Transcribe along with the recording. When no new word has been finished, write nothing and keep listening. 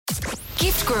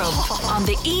Gift Grub on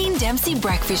the Ian Dempsey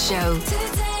Breakfast Show.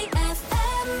 Today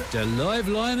FM. The live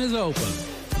line is open.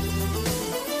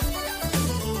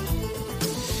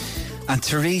 And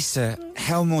Teresa,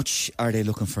 how much are they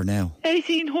looking for now?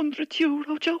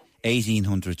 €1,800, Joe.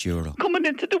 €1,800. Coming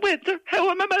into the winter, how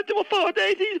am I meant to afford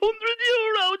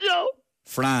 €1,800, Joe?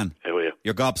 Fran, How are you?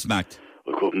 you're gobsmacked.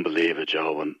 I couldn't believe it,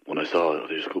 Joe. When I saw it,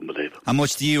 I just couldn't believe it. How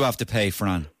much do you have to pay,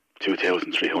 Fran?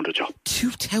 2,300, Joe.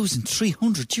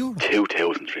 €2,300?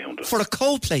 2,300. For a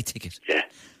Coldplay ticket? Yeah.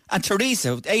 And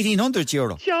Teresa,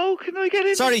 €1,800. Joe, can I get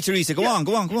in? Sorry, Teresa, go on.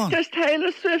 There's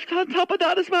Taylor Swift on top of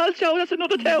that as well, Joe. That's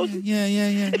another 1,000. Yeah.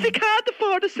 If you can't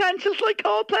afford essentials like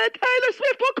Coldplay and Taylor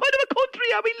Swift, what kind of a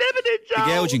country are we living in,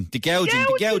 Joe?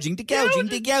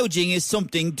 The gouging is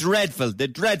something dreadful. The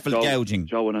dreadful gouging.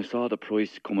 Joe, when I saw the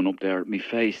price coming up there, my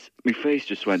face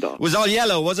just went off. It was all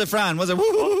yellow, was it, Fran? Was it?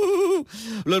 Woo-hoo-hoo-hoo?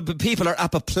 Look, but people are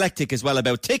apoplectic as well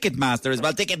about Ticketmaster as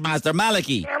well. Ticketmaster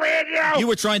Maliki. You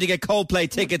were trying to get Coldplay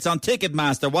tickets on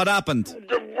Ticketmaster. What happened?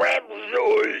 The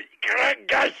website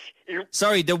crashed.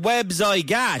 Sorry, the website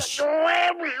gash. The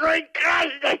website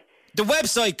crashed. The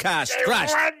website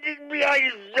crashed. Wanted me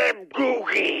I said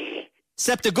cookie.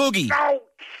 Accept the googie. No,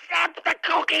 accept the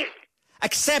cookies.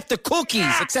 Accept the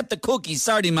cookies. Accept the cookies.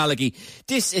 Sorry, Maliki.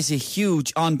 This is a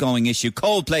huge ongoing issue.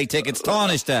 Coldplay tickets,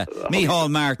 Taoiseach,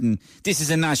 Micheál Martin. This is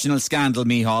a national scandal,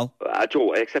 Micheál.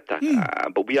 Joe, I accept that.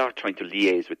 But we are trying to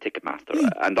liaise with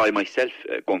Ticketmaster. And I myself,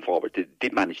 going forward,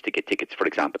 did manage to get tickets, for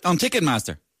example. On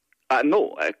Ticketmaster?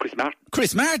 No, Chris Martin.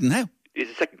 Chris Martin, how? He's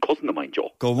a second cousin of mine, Joe.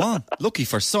 Go on. Lucky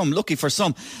for some.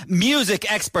 Music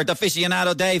expert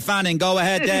aficionado Dave Fanning. Go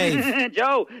ahead, Dave.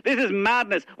 Joe, this is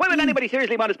madness. Why would anybody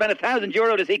seriously want to spend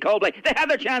 €1,000 to see Coldplay? They had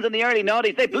their chance in the early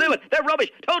noughties. They blew it. They're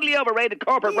rubbish. Totally overrated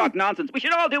corporate rock nonsense. We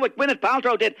should all do what Gwyneth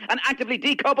Paltrow did and actively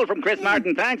decouple from Chris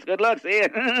Martin. Thanks. Good luck. See you.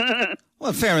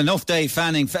 Well, fair enough, Dave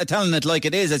Fanning. Telling it like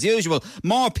it is, as usual.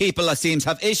 More people, it seems,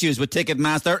 have issues with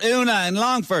Ticketmaster. Una in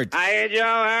Longford. Hiya, Joe.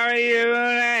 How are you?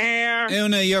 Una here.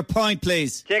 Una, your point,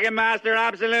 please. Ticketmaster,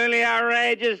 absolutely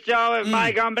outrageous, Joe. If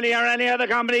my company or any other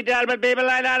company dealt with people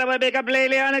like that, it would be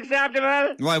completely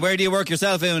unacceptable. Why, where do you work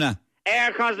yourself, Una?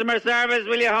 Air customer service.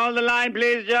 Will you hold the line,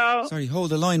 please, Joe? Sorry, hold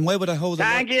the line. Why would I hold the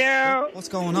line? Thank you. What's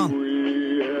going on?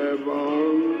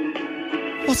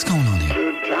 What's going on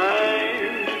here?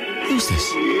 Who's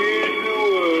this?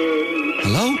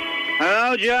 Hello?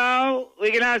 Hello, Joe.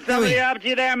 We can have somebody up to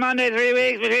you there Monday 3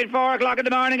 weeks between 4 o'clock in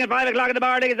the morning and 5 o'clock in the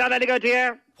morning. Is that any good to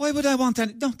you? Why would I want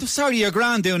that? No, sorry, you're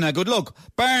grand, Una. Good luck.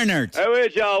 Bernard. Hello,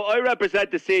 Joe. I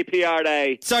represent the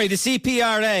CPRA. Sorry, the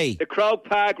CPRA. The Croke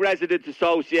Park Residents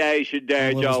Association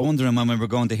there, Joe. Joe. I was wondering when we were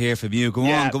going to hear from you. Go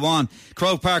on.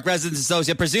 Croke Park Residents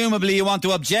Association. Presumably you want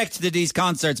to object to these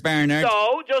concerts, Bernard.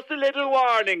 So, just a little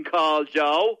warning call,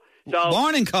 Joe. So,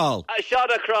 warning call? A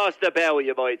shot across the bow,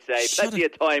 you might say. Plenty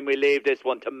of time we leave this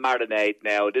one to marinate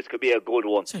now. This could be a good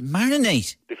one. Sorry,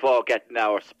 marinate? Before getting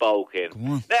our spoke in.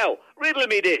 Go on. Now, riddle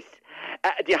me this.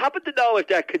 Do you happen to know if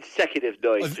they're consecutive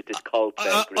nights with this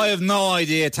Coldplay group? I have no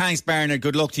idea. Thanks, Bernard.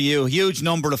 Good luck to you. Huge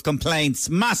number of complaints,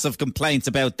 massive complaints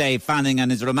about Dave Fanning and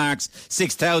his remarks.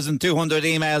 6,200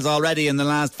 emails already in the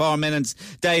last 4 minutes.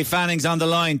 Dave Fanning's on the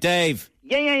line. Dave.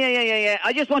 Yeah.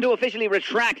 I just want to officially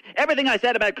retract everything I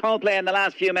said about Coldplay in the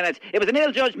last few minutes. It was an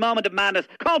ill-judged moment of madness.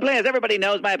 Coldplay, as everybody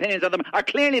knows my opinions of them, are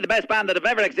clearly the best band that have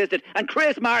ever existed. And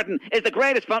Chris Martin is the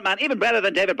greatest frontman, even better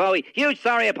than David Bowie. Huge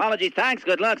sorry, apologies. Thanks,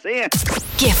 good luck. See ya.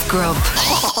 Gift Grub.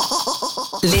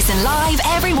 Listen live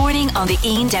every morning on the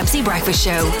Ian Dempsey Breakfast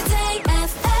Show.